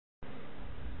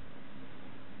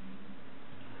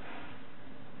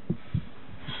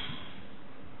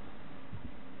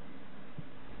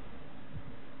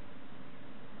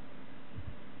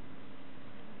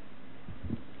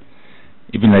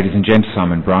Evening, ladies and gents.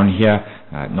 Simon Brown here,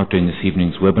 not doing this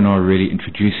evening's webinar, really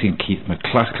introducing Keith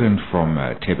McLaughlin from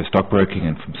Tabor Stockbroking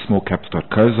and from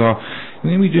smallcaps.co.za. And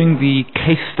then we're doing the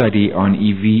case study on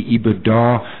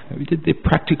EBITDA. We did the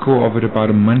practical of it about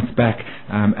a month back,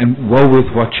 and well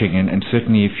worth watching. And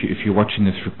certainly if you're watching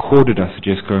this recorded, I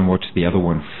suggest go and watch the other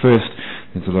one first.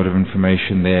 There's a lot of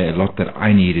information there, a lot that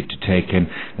I needed to take in.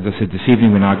 As I said, this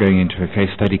evening we're now going into a case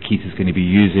study. Keith is going to be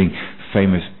using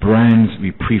famous brands.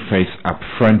 We preface up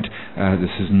front,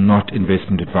 this is not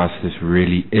investment advice. This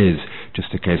really is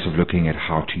just a case of looking at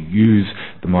how to use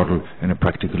the model in a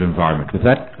practical environment. With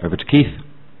that, over to Keith.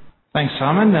 Thanks,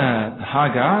 Simon. Hi,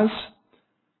 guys.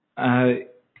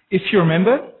 If you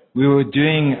remember, we were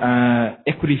doing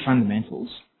equity fundamentals.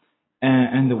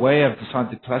 And the way I've decided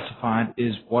to classify it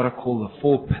is what I call the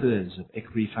 4 pillars of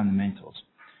equity fundamentals.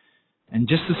 And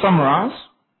just to summarize,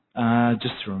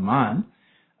 just to remind,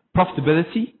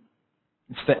 profitability,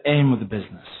 it's the aim of the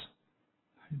business.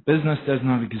 Business does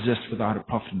not exist without a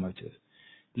profit motive.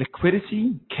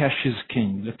 Liquidity, cash is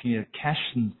king. Looking at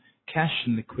cash and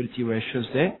liquidity ratios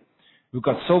there. We've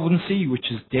got solvency,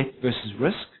 which is debt versus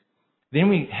risk. Then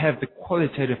we have the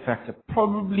qualitative factor,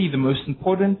 probably the most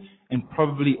important and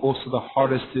probably also the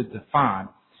hardest to define,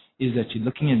 is that you're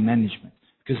looking at management.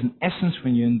 Because in essence,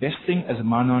 when you're investing as a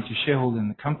minority shareholder in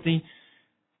the company,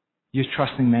 you're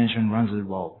trusting management runs the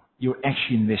role. You're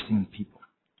actually investing in people.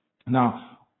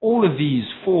 Now, all of these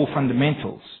 4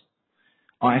 fundamentals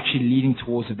are actually leading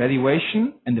towards a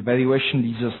valuation, and the valuation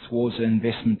leads us towards an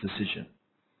investment decision.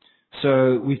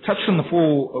 So we've touched on the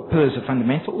 4 pillars of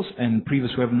fundamentals in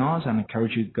previous webinars, and I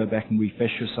encourage you to go back and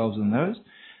refresh yourselves on those.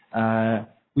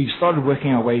 We've started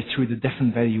working our way through the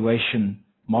different valuation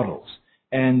models,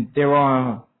 and there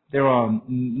are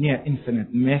near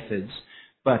infinite methods,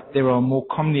 but there are more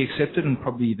commonly accepted and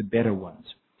probably the better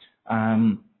ones.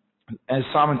 As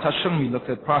Simon touched on, we looked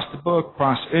at price to book,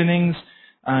 price earnings,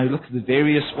 we looked at the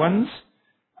various ones.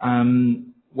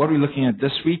 What we're looking at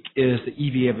this week is the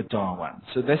EBITDA one.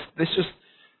 So that's just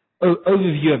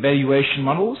overview of valuation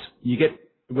models. You get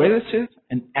relative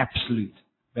and absolute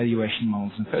valuation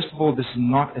models. And first of all, this is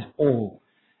not at all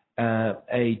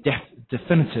a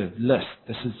definitive list.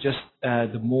 This is just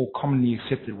the more commonly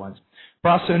accepted ones.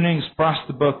 Price earnings, price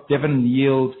to book, dividend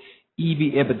yield,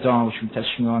 EBITDA, which we're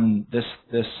touching on this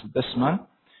month.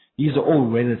 These are all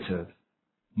relative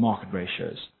market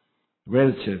ratios,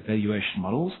 relative valuation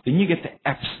models. Then you get the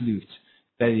absolute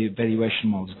valuation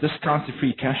models, discounted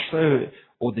free cash flow,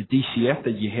 or the DCF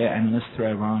that you hear analysts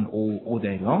throw around all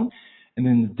day long, and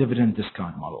then the dividend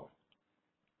discount model.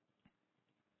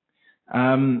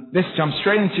 Let's jump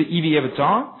straight into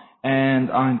EBITDA,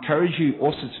 and I encourage you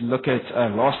also to look at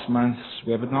last month's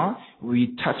webinar.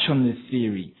 We touch on the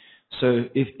theory. So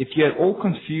if you're at all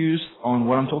confused on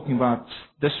what I'm talking about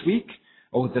this week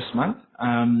or this month,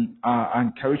 I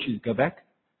encourage you to go back,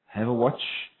 have a watch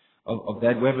of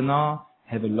that webinar,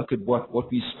 have a look at what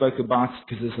we spoke about,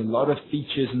 because there's a lot of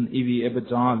features in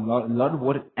EBITDA, a lot of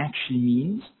what it actually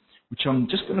means, which I'm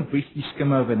just going to briefly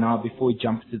skim over now before we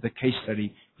jump to the case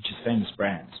study, which is famous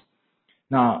brands.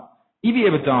 Now,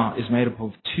 EBITDA is made up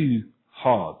of 2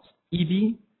 halves,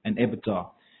 EV and EBITDA.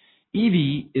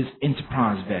 EV is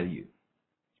enterprise value.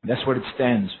 That's what it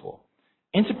stands for.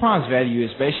 Enterprise value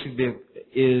is basically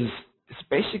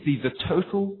the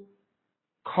total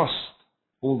cost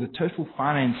or the total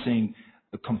financing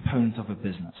component of a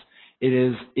business. It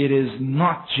is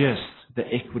not just the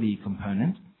equity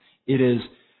component. It is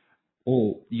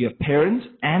all your parent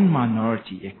and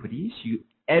minority equities. You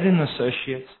add in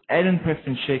associates, add in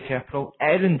preference share capital,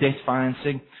 add in debt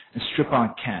financing, and strip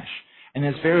out cash. And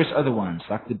there's various other ones,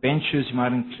 like the debentures you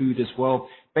might include as well.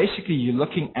 Basically, you're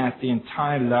looking at the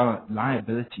entire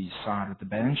liability side of the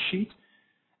balance sheet,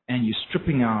 and you're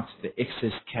stripping out the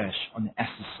excess cash on the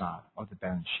asset side of the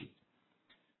balance sheet.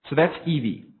 So that's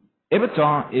EV.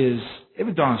 EBITDA is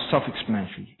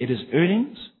self-explanatory. It is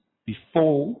earnings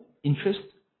before interest,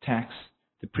 tax,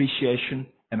 depreciation,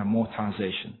 and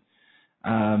amortization.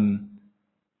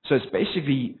 So it's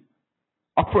basically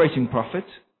operating profit,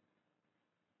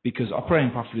 because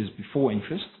operating profit is before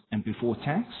interest and before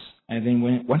tax. And then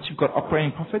once you've got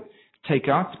operating profit, take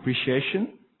out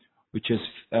depreciation, which is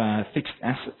fixed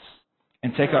assets,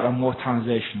 and take out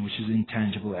amortization, which is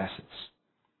intangible assets.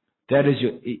 That is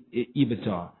your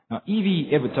EBITDA. Now,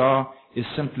 EBITDA is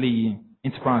simply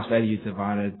enterprise value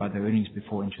divided by the earnings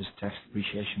before interest, tax,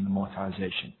 depreciation, and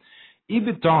amortization.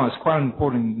 EBITDA is quite an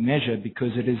important measure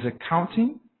because it is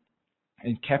accounting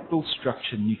and capital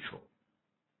structure neutral.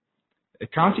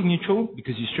 accounting neutral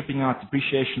because you're stripping out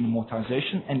depreciation,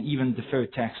 amortization, and even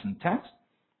deferred tax and tax.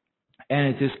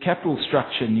 And it is capital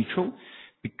structure neutral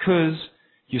because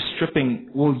you're stripping,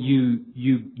 well,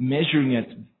 you measuring it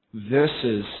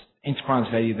versus enterprise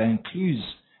value that includes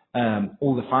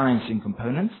all the financing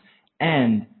components,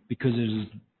 and because it is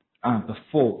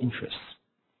before interest.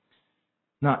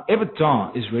 Now,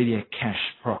 EBITDA is really a cash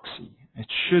proxy. It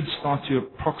should start to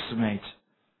approximate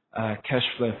cash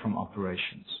flow from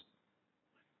operations.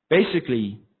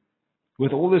 Basically,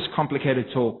 with all this complicated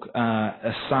talk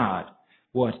aside,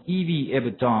 what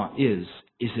EV/EBITDA is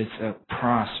it's a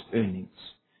price earnings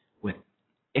with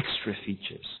extra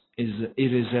features. It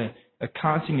is a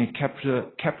accounting and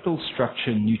capital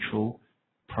structure neutral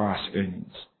price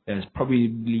earnings. That is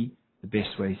probably the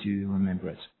best way to remember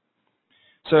it.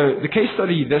 So the case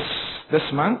study this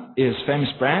month is Famous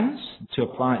Brands to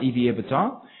apply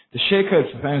EV/EBITDA. The share code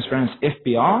for Famous Brands is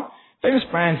FBR. Famous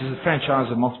Brands is a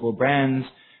franchise of multiple brands.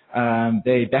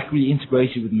 They're backwardly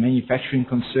integrated with manufacturing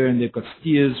concern. They've got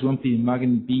Steers, Wimpy, Mug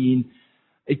and Bean.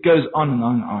 It goes on and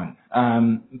on and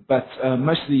on. But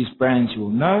most of these brands you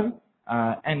will know.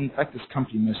 And in fact, this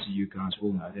company most of you guys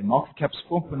will know. Their market cap is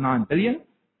 4.9 billion.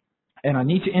 And I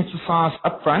need to emphasize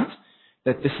upfront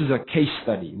that this is a case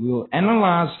study. We will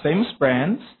analyze Famous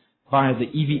Brands via the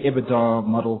EV/EBITDA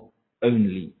model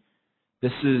only.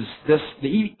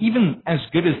 Even as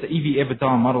good as the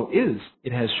EV/EBITDA model is,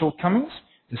 it has shortcomings.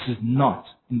 This is not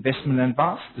investment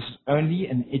advice. This is only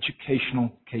an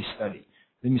educational case study.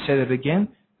 Let me say that again.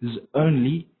 This is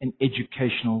only an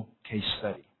educational case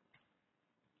study.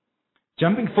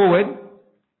 Jumping forward,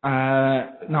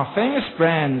 now Famous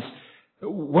Brands,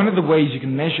 one of the ways you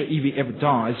can measure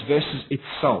EV/EBITDA is versus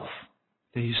itself,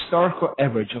 the historical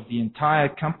average of the entire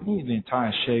company, the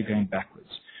entire share going backwards.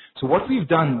 So what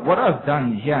I've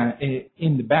done here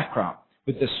in the background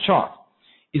with this chart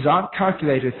is I've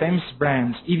calculated Famous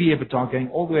Brands EV/EBITDA going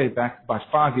all the way back about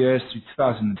 5 years to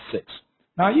 2006.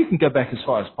 Now you can go back as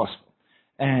far as possible.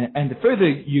 And the further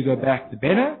you go back, the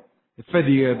better. The further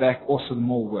you go back, also the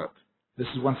more work. This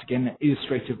is once again an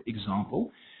illustrative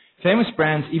example. Famous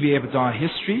Brands EV/EBITDA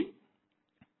history.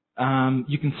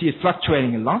 You can see it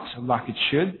fluctuating a lot, like it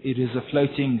should. It is a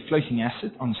floating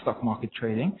asset on stock market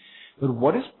trading. But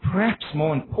what is perhaps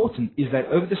more important is that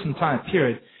over this entire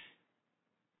period,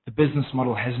 the business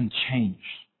model hasn't changed.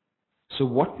 So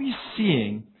what we're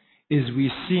seeing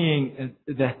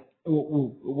that,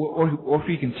 what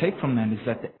we can take from that is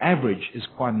that the average is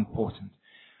quite important.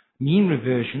 Mean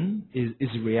reversion is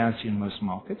a reality in most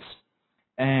markets.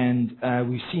 And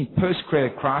we've seen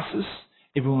post-credit crisis,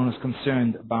 everyone was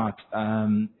concerned about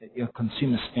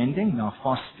consumer spending. Now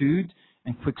fast food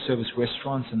and quick service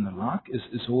restaurants and the like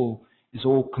is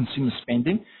all consumer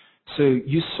spending. So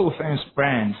you saw Famous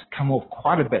Brands come off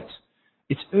quite a bit.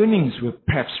 Its earnings were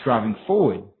perhaps driving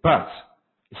forward, but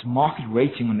its market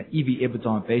rating on the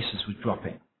EV/EBITDA basis was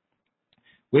dropping.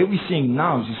 Where we're seeing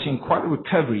now is you're seeing quite a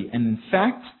recovery, and in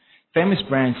fact, Famous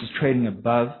Brands is trading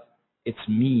above its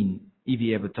mean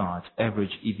EV/EBITDA, its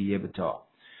average EV/EBITDA.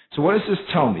 So what does this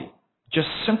tell me? Just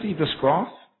simply this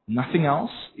graph, nothing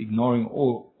else, ignoring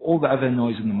all the other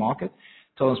noise in the market,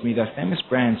 tells me that Famous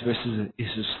Brands versus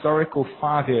its historical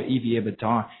 5-year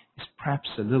EV/EBITDA is perhaps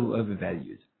a little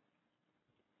overvalued.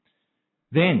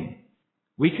 Then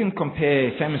we can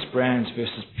compare Famous Brands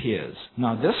versus peers.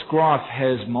 Now this graph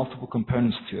has multiple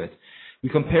components to it.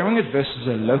 We're comparing it versus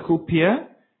a local peer,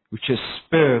 which is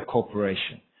Spur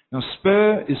Corporation. Now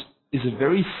Spur is a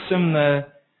very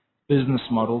similar business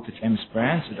model to Famous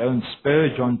Brands. It owns Spur,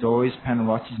 John Dory's,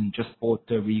 Panarottis, and just bought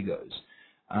Dorigo's.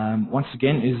 Once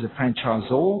again, it is a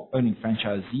franchisor owning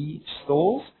franchisee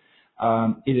stores.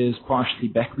 It is partially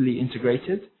backwardly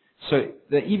integrated. So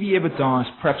the EV/EBITDA is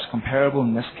perhaps comparable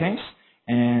in this case,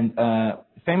 and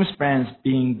Famous Brands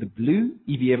being the blue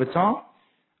EV/EBITDA,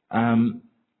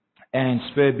 and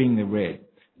Spur being the red.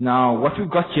 Now, what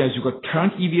we've got here is we've got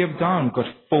current EV/EBITDA and we've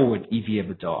got forward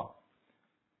EV/EBITDA.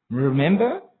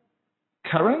 Remember,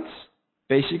 current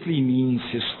basically means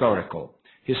historical.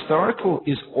 Historical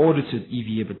is audited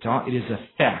EV/EBITDA. It is a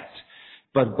fact.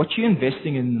 But what you're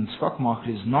investing in the stock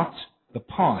market is not the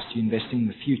past. You're investing in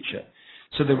the future.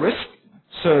 So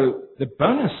the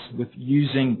bonus with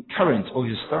using current or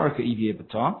historical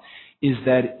EV/EBITDA is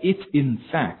that it, in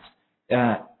fact,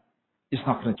 is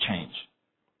not going to change.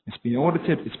 It's been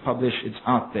audited, it's published, it's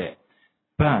out there.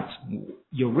 But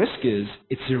your risk is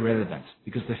it's irrelevant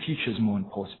because the future is more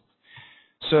important.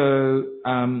 So,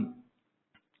 and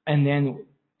then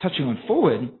touching on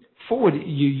forward,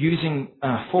 you're using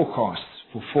forecasts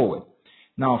for forward.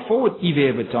 Now, forward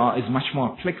EV/EBITDA is much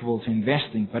more applicable to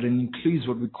investing, but it includes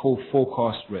what we call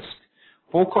forecast risk.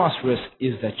 Forecast risk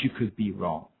is that you could be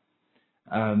wrong.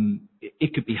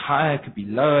 It could be higher, it could be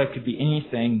lower, it could be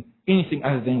anything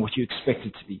other than what you expect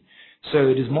it to be. So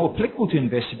it is more applicable to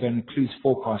investing, but it includes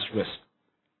forecast risk.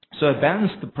 So a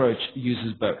balanced approach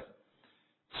uses both.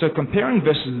 So comparing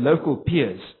versus local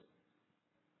peers,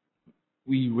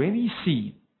 we really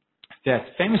see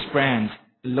that Famous Brands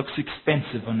looks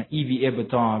expensive on an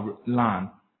EV/EBITDA line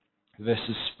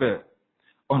versus Spur.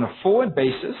 On a forward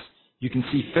basis, you can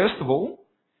see, first of all,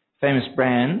 Famous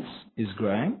Brands is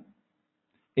growing.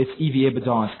 Its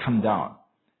EV/EBITDA has come down.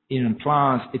 It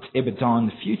implies its EBITDA in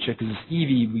the future, because it's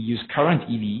EV, we use current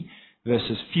EV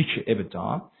versus future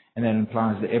EBITDA, and that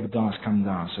implies the EBITDA has come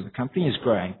down. So the company is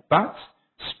growing, but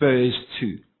Spur is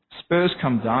too. Spur's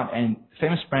come down, and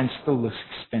Famous Brands still looks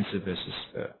expensive versus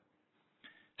Spur.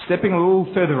 Stepping a little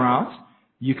further out,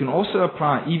 you can also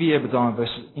apply EV/EBITDA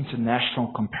versus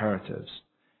international comparatives.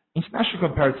 International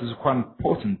comparatives are quite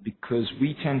important because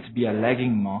we tend to be a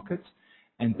lagging market,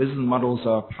 and business models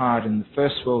are applied in the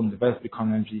first world and developed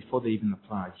economies before they're even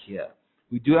applied here.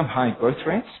 We do have high growth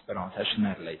rates, but I'll touch on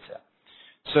that later.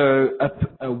 So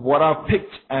what I've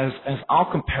picked as our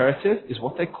comparative is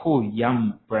what they call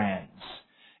Yum Brands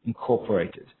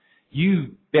Incorporated.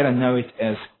 You better know it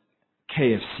as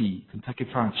KFC, Kentucky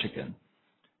Fried Chicken.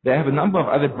 They have a number of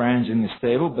other brands in the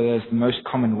stable, but there's the most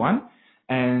common one.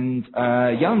 And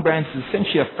Yum Brands is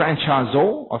essentially a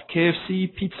franchisor of KFC,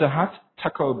 Pizza Hut,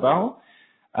 Taco Bell,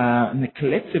 and they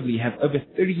collectively have over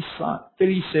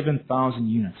 37,000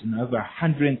 units in over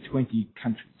 120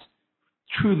 countries.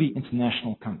 Truly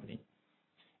international company.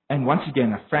 And once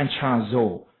again, a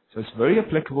franchisor. So it's very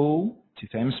applicable to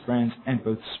Famous Brands and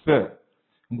both Spur.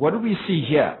 And what do we see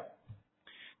here?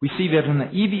 We see that on an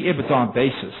EV/EBITDA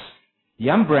basis,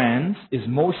 Yum Brands is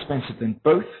more expensive than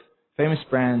both Famous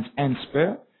Brands and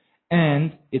Spur,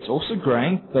 and it's also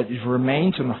growing, but it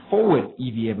remains on a forward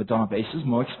EV/EBITDA basis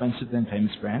more expensive than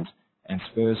Famous Brands and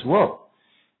Spur as well.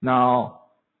 Now,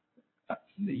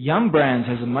 Yum Brands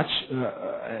has a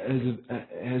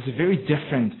very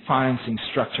different financing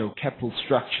structure or capital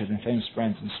structure than Famous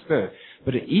Brands and Spur,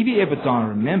 but an EV/EBITDA,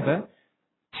 remember,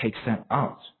 takes that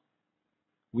out.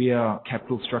 We are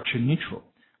capital structure neutral.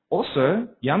 Also,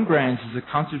 Yum Brands is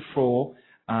accounted for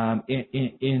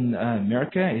in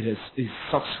America. It is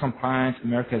SOX compliant.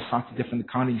 America has slightly different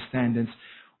accounting standards.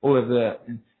 But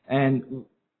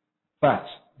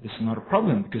this is not a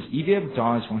problem because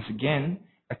EV/EBITDA is once again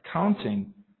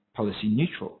accounting policy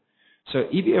neutral. So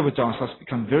EV/EBITDA starts to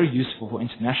become very useful for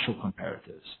international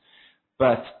comparatives.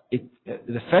 But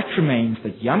the fact remains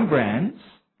that Yum Brands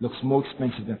looks more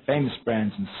expensive than Famous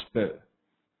Brands and Spur.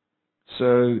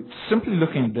 So simply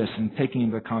looking at this and taking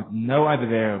into account no other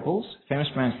variables, Famous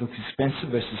Brands looks expensive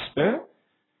versus Spur,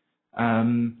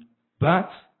 but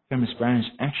Famous Brands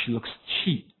actually looks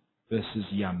cheap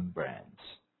versus Yum Brands.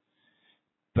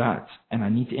 But, and I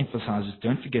need to emphasize this,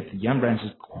 don't forget that Yum Brands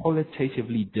is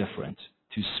qualitatively different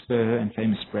to Spur and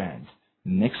Famous Brands.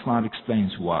 The next slide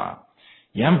explains why.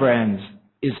 Yum Brands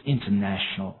is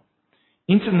international.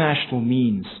 International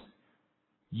means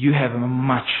you have a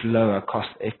much lower cost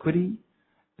of equity,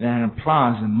 and it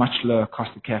implies a much lower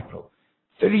cost of capital.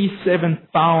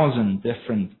 37,000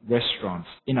 different restaurants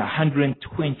in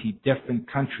 120 different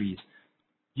countries.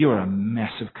 You're a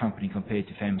massive company compared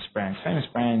to Famous Brands. Famous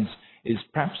Brands is,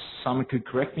 perhaps someone could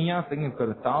correct me, I think they've got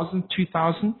 1,000,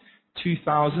 2,000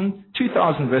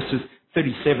 versus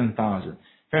 37,000.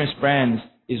 Famous Brands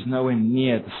is nowhere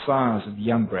near the size of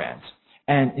Yum Brands.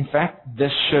 And in fact,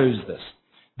 this shows this.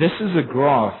 This is a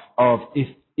graph of if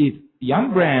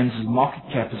Yum Brands' market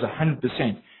cap is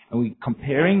 100%, and we're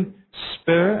comparing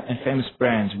Spur and Famous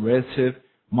Brands' relative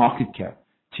market cap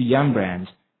to Yum Brands,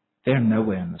 they're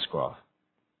nowhere in this graph.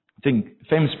 I think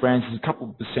Famous Brands is a couple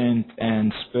of percent,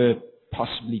 and Spur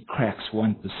possibly cracks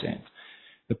 1%.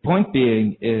 The point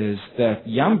being is that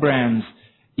Yum Brands,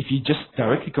 if you just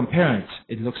directly compare it,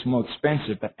 it looks more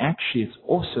expensive, but actually it's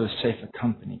also a safer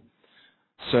company.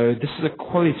 So this is a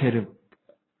qualitative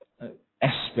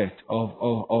aspect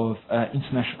of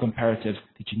international comparatives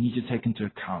that you need to take into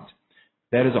account.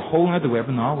 That is a whole other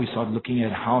webinar. We started looking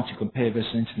at how to compare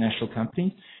versus international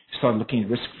companies. We started looking at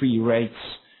risk-free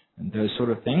rates and those sort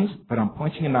of things. But I'm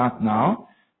pointing it out now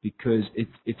because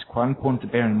it's quite important to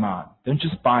bear in mind. Don't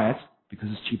just buy it because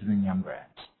it's cheaper than Yum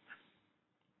Brands.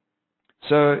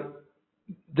 So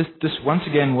this once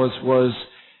again was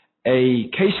a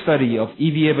case study of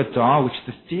EV/EBITDA, which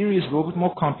the theory is a little bit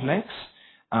more complex.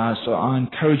 So I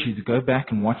encourage you to go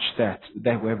back and watch that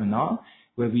webinar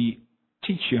where we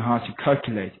teach you how to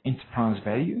calculate enterprise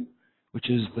value, which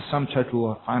is the sum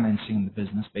total of financing in the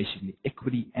business, basically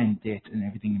equity and debt and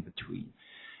everything in between.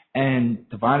 and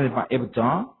divided by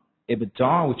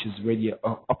EBITDA, which is really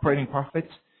operating profit,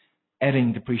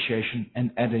 adding depreciation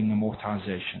and adding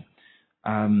amortization.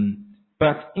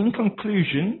 But in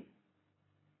conclusion,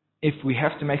 if we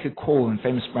have to make a call on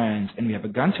Famous Brands and we have a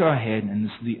gun to our head and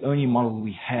this is the only model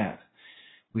we have,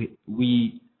 we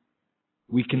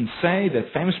can say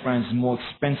that Famous Brands is more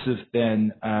expensive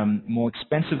than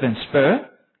Spur,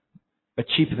 but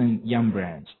cheaper than Yum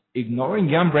Brands. Ignoring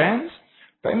Yum Brands,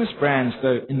 Famous Brands,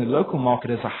 though, in the local market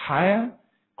has a higher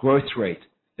growth rate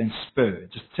than Spur.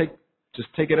 Just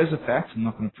take it as a fact. I'm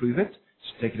not going to prove it.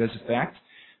 Just take it as a fact.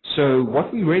 So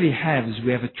what we really have is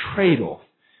we have a trade-off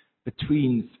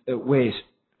between where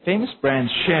Famous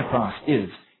Brands' share price is.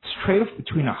 It's a trade-off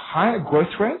between a higher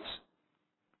growth rate,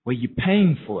 where you're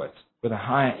paying for it with a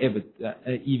higher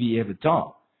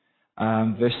EV/EBITDA,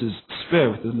 versus Spur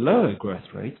with a lower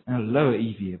growth rate and a lower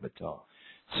EV/EBITDA.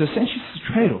 So essentially it's a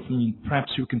trade-off. I mean,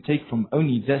 perhaps we can take from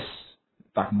only this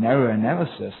like narrow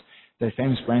analysis that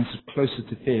Famous Brands is closer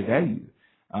to fair value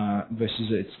versus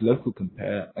its local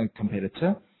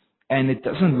competitor. And it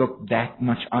doesn't look that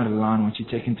much out of line once you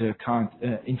take into account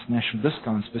international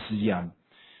discounts versus Yum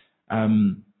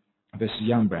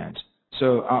Brands.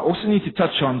 So I also need to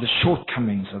touch on the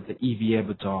shortcomings of the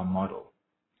EV/EBITDA model.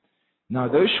 Now,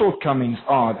 those shortcomings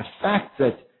are the fact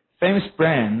that Famous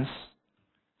Brands,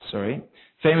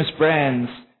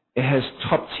 it has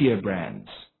top-tier brands,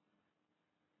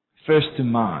 first to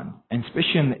mind, and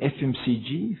especially in the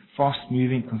FMCG,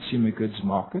 fast-moving consumer goods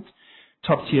market,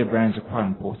 top-tier brands are quite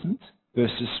important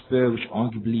versus Spur, which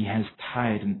arguably has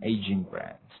tired and aging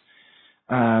brands.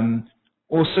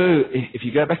 Also, if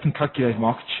you go back and calculate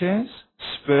market shares,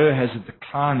 Spur has a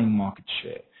declining market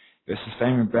share versus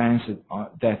Famous Brands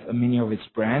that many of its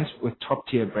brands with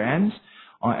top-tier brands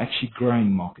are actually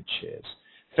growing market shares.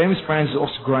 Famous Brands is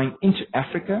also growing into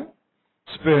Africa.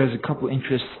 Spur has a couple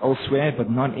interests elsewhere, but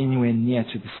not anywhere near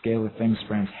to the scale that Famous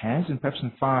Brands has. And perhaps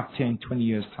in 5, 10, 20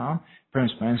 years' time,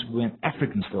 Famous Brands will be an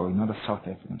African story, not a South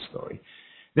African story.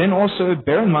 Then also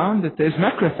bear in mind that there's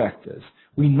macro factors.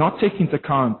 We're not taking into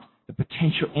account the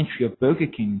potential entry of Burger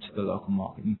King into the local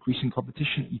market. Increasing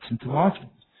competition eats into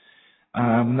margins.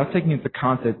 We're not taking into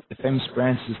account that the Famous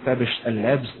Brands has established a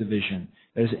labs division,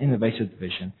 that is an innovative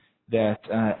division, that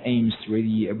aims to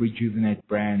really rejuvenate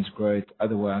brands, growth,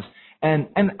 otherwise. And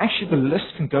actually the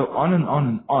list can go on and on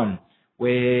and on,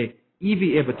 where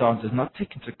EV/EBITDA does not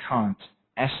take into account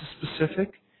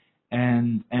asset-specific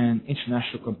and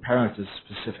international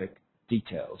comparator-specific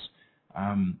details.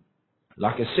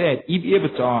 Like I said,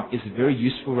 EV/EBITDA is a very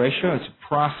useful ratio. It's a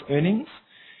price earnings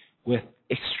with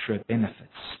extra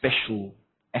benefits, special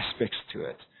aspects to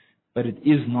it. But it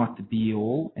is not the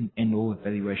be-all and end-all of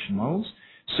valuation models.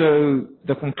 So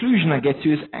the conclusion I get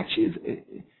to is actually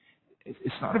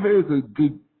it's not a very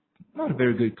good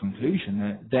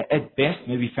conclusion. That at best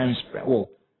maybe Famous Brands,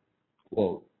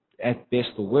 well at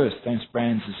best or worst, Famous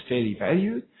Brands is fairly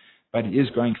valued, but it is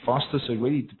growing faster. So it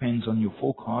really depends on your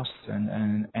forecasts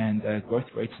and growth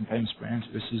rates in Famous Brands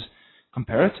versus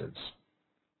comparatives.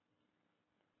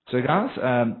 So guys,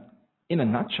 in a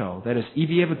nutshell, that is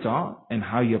EV/EBITDA and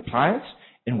how you apply it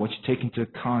and what you take into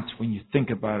account when you think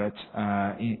about it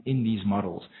in these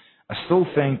models. I still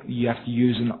think you have to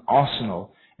use an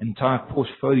arsenal, an entire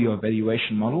portfolio of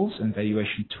valuation models and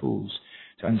valuation tools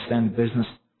to understand the business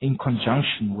in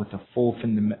conjunction with the four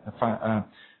pillars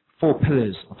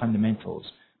of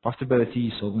fundamentals: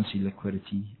 profitability, solvency,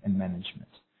 liquidity, and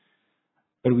management.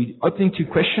 But we're opening to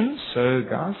questions, so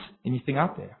guys, anything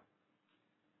out there?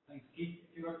 Thanks, Keith.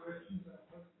 If you got questions,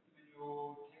 put them in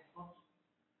your text box.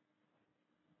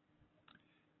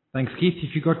 Thanks, Keith.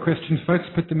 If you've got questions, folks,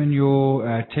 put them in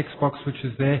your text box, which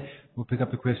is there. We'll pick up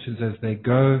the questions as they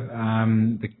go.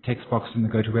 The text box in the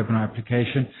GoToWebinar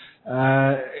application.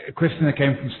 A question that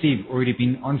came from Steve, already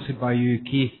been answered by you,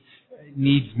 Keith.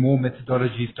 Needs more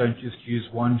methodologies. Don't just use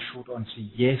one. Short answer,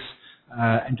 yes.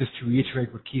 And just to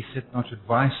reiterate what Keith said, not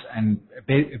advice, and a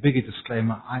bigger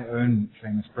disclaimer, I own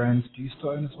Famous Brands. Do you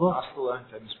still own as well? I still own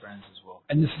Famous Brands as well.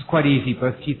 And this is quite easy.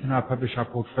 Both Keith and I publish our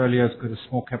portfolios. Go to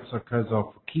smallcaps.co.za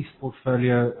for Keith's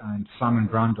portfolio and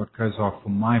simonbrown.co.za for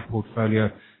my portfolio.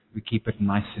 We keep it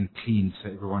nice and clean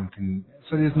so everyone can,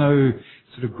 so there's no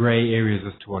sort of gray areas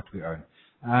as to what we own.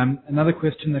 Another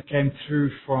question that came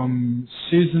through from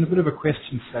Susan, a bit of a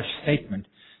question/statement.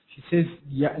 She says,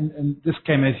 yeah, and this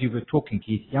came as you were talking,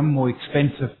 Keith, Yum more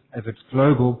expensive as it's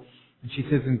global. And she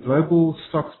says, in global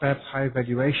stocks, perhaps higher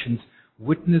valuations,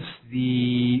 witness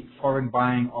the foreign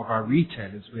buying of our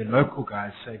retailers, where local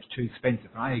guys say it's too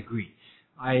expensive. And I agree.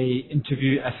 I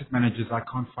interview asset managers. I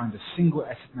can't find a single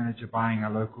asset manager buying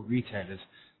our local retailers,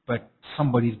 but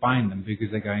somebody's buying them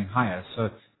because they're going higher. So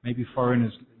maybe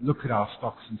foreigners look at our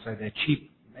stocks and say they're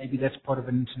cheap. Maybe that's part of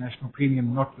an international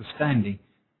premium, notwithstanding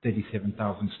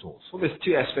 37,000 stores. Well, there's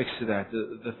two aspects to that.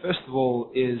 The first of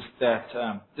all is that,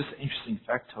 just an interesting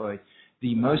factoid,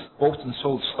 the most bought and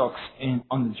sold stocks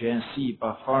on the JSE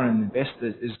by foreign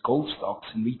investors is gold stocks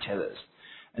and retailers.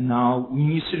 And now,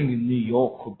 when you're sitting in New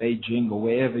York or Beijing or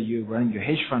wherever you're running your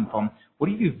hedge fund from, what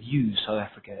do you view South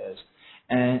Africa as?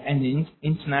 And the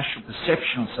international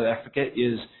perception of South Africa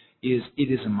is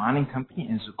it is a mining company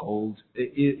and it's a gold.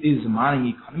 It is a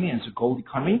mining economy and it's a gold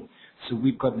economy. So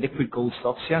we've got liquid gold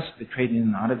stocks here, so they're trading in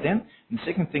and out of them. And the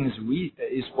second thing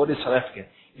is what is South Africa?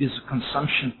 It is a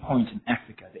consumption point in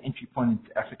Africa, the entry point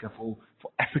into Africa for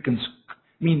Africans.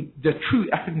 I mean, the true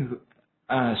African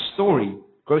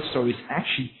growth story is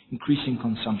actually increasing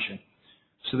consumption.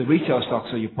 So the retail stocks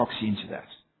are your proxy into that.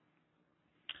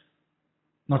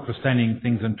 Notwithstanding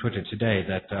things on Twitter today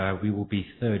that we will be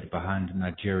third behind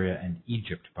Nigeria and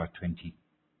Egypt by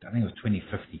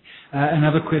 2050.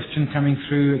 Another question coming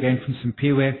through again from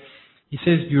Simpiwe. He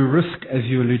says your risk, as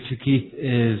you allude to, Keith,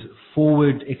 is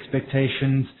forward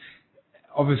expectations.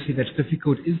 Obviously, that's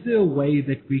difficult. Is there a way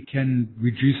that we can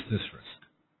reduce this risk?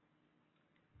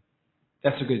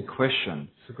 That's a good question.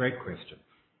 It's a great question.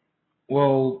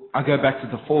 Well, I go back to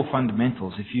the four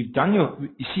fundamentals. If you've done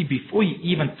you see, before you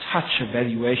even touch a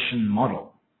valuation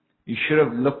model, you should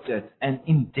have looked at, and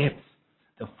in depth,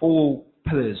 the four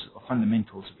pillars or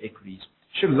fundamentals of equities.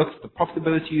 You should have looked at the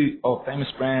profitability of famous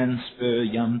brands, Spur,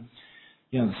 Yum,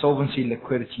 the solvency,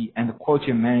 liquidity, and the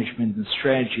quality of management and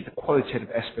strategy, the qualitative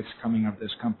aspects coming out of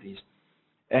those companies.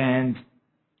 And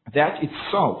that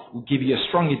itself will give you a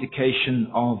strong indication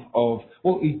it'll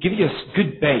give you a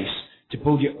good base to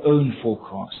build your own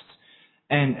forecasts.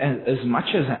 And as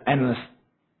much as an analyst,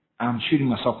 I'm shooting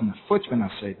myself in the foot when I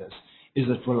say this, is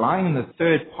that relying on the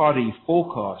third-party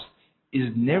forecast is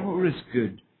never as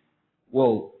good,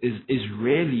 is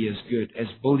rarely as good as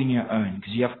building your own,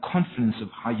 because you have confidence of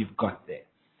how you've got there.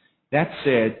 That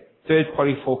said,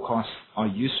 third-party forecasts are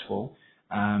useful.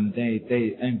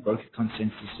 They own broker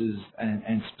consensuses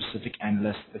and specific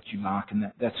analysts that you like and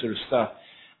that sort of stuff.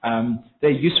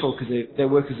 They're useful because they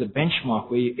work as a benchmark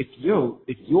where if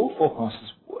your forecast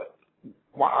is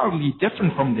wildly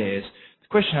different from theirs, the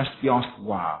question has to be asked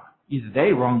why. Either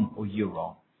they're wrong or you're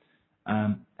wrong.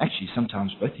 Actually,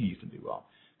 sometimes both of you can be wrong.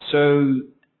 So,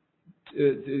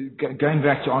 going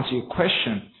back to answer your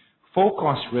question,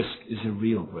 forecast risk is a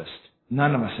real risk.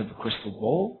 None of us have a crystal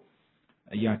ball.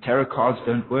 Tarot cards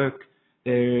don't work.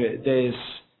 There's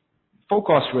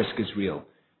forecast risk is real.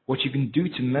 What you can do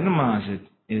to minimize it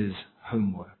is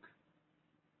homework.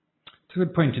 It's a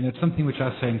good point, and it's something which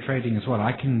I say in trading as well.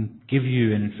 I can give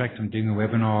you, and in fact I'm doing a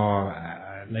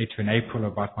webinar later in April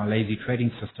about my lazy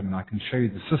trading system, and I can show you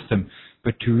the system,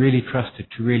 but to really trust it,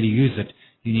 to really use it,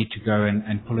 you need to go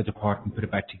and pull it apart and put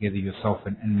it back together yourself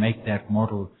and make that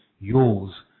model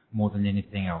yours more than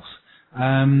anything else.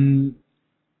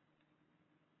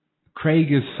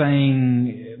 Craig is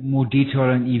saying more detail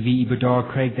on EV,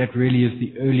 EBITDA. Craig, that really is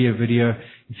the earlier video.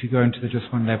 If you go into the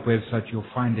Just One Lab website, you'll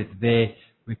find it there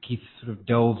where Keith sort of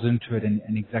delves into it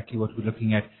and exactly what we're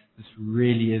looking at. This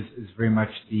really is very much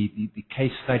the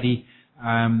case study.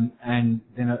 And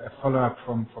then a follow-up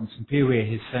from Simpiwe,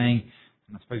 he's saying,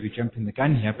 and I suppose we're jumping the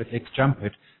gun here, but let's jump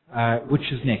it.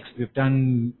 Which is next? We've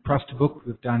done price to book,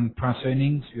 we've done price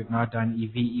earnings, we've now done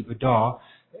EV, EBITDA.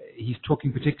 He's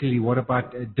talking particularly what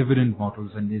about dividend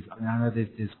models, and I know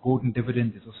there's Gordon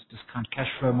dividend, there's also discount cash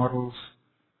flow models.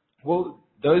 Well,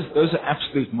 those are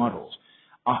absolute models.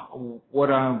 What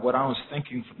I was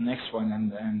thinking for the next one,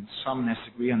 and someone has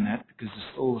to agree on that because it's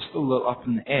still a little up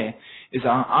in the air, is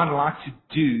I'd like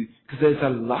to do, because there's a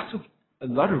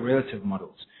lot of relative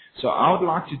models. So I would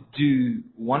like to do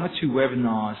one or two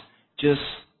webinars just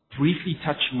briefly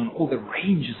touching on all the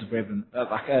ranges of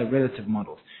relative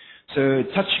models. So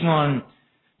touching on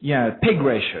PEG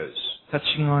ratios,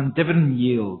 touching on dividend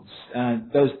yields,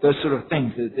 those sort of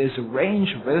things. There's a range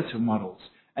of relative models,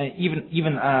 and even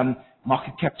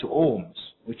market cap to ORMs,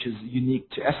 which is unique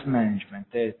to asset management.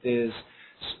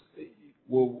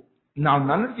 Now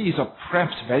none of these are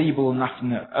perhaps valuable enough in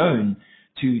their own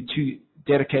to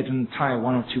dedicate an entire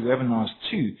one or two webinars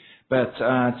to. But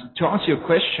to answer your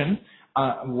question,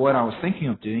 what I was thinking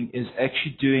of doing is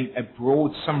actually doing a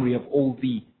broad summary of all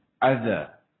the other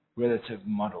relative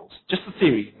models. Just the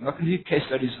theory. I'm not going to do case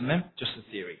studies on them, just the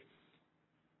theory.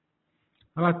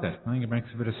 I like that. I think it makes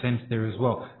a bit of sense there as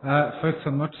well. Folks,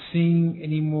 I'm not seeing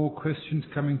any more questions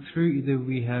coming through. Either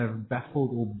we have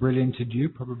baffled or brillianted you,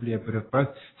 probably a bit of both.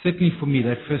 Certainly for me,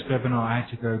 that first webinar, I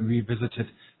had to go and revisit it.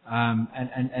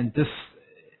 And this,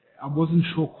 I wasn't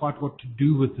sure quite what to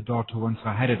do with the data once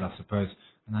I had it, I suppose.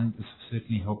 And I think this will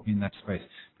certainly help me in that space.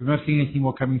 If we're not seeing anything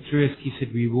more coming through, as Keith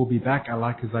said, we will be back. I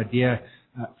like his idea.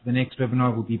 For the next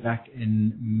webinar, we'll be back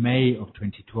in May of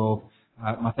 2012.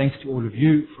 My thanks to all of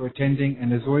you for attending.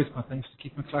 And as always, my thanks to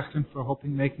Keith McLaughlin for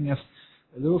helping making us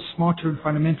a little smarter in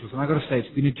fundamentals. And I've got to say,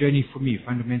 it's been a journey for me.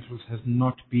 Fundamentals has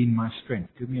not been my strength.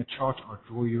 Give me a chart, I'll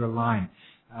draw you a line.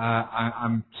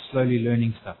 I'm slowly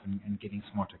learning stuff and getting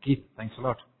smarter. Keith, thanks a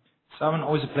lot. Simon,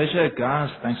 always a pleasure. Guys,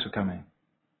 thanks for coming.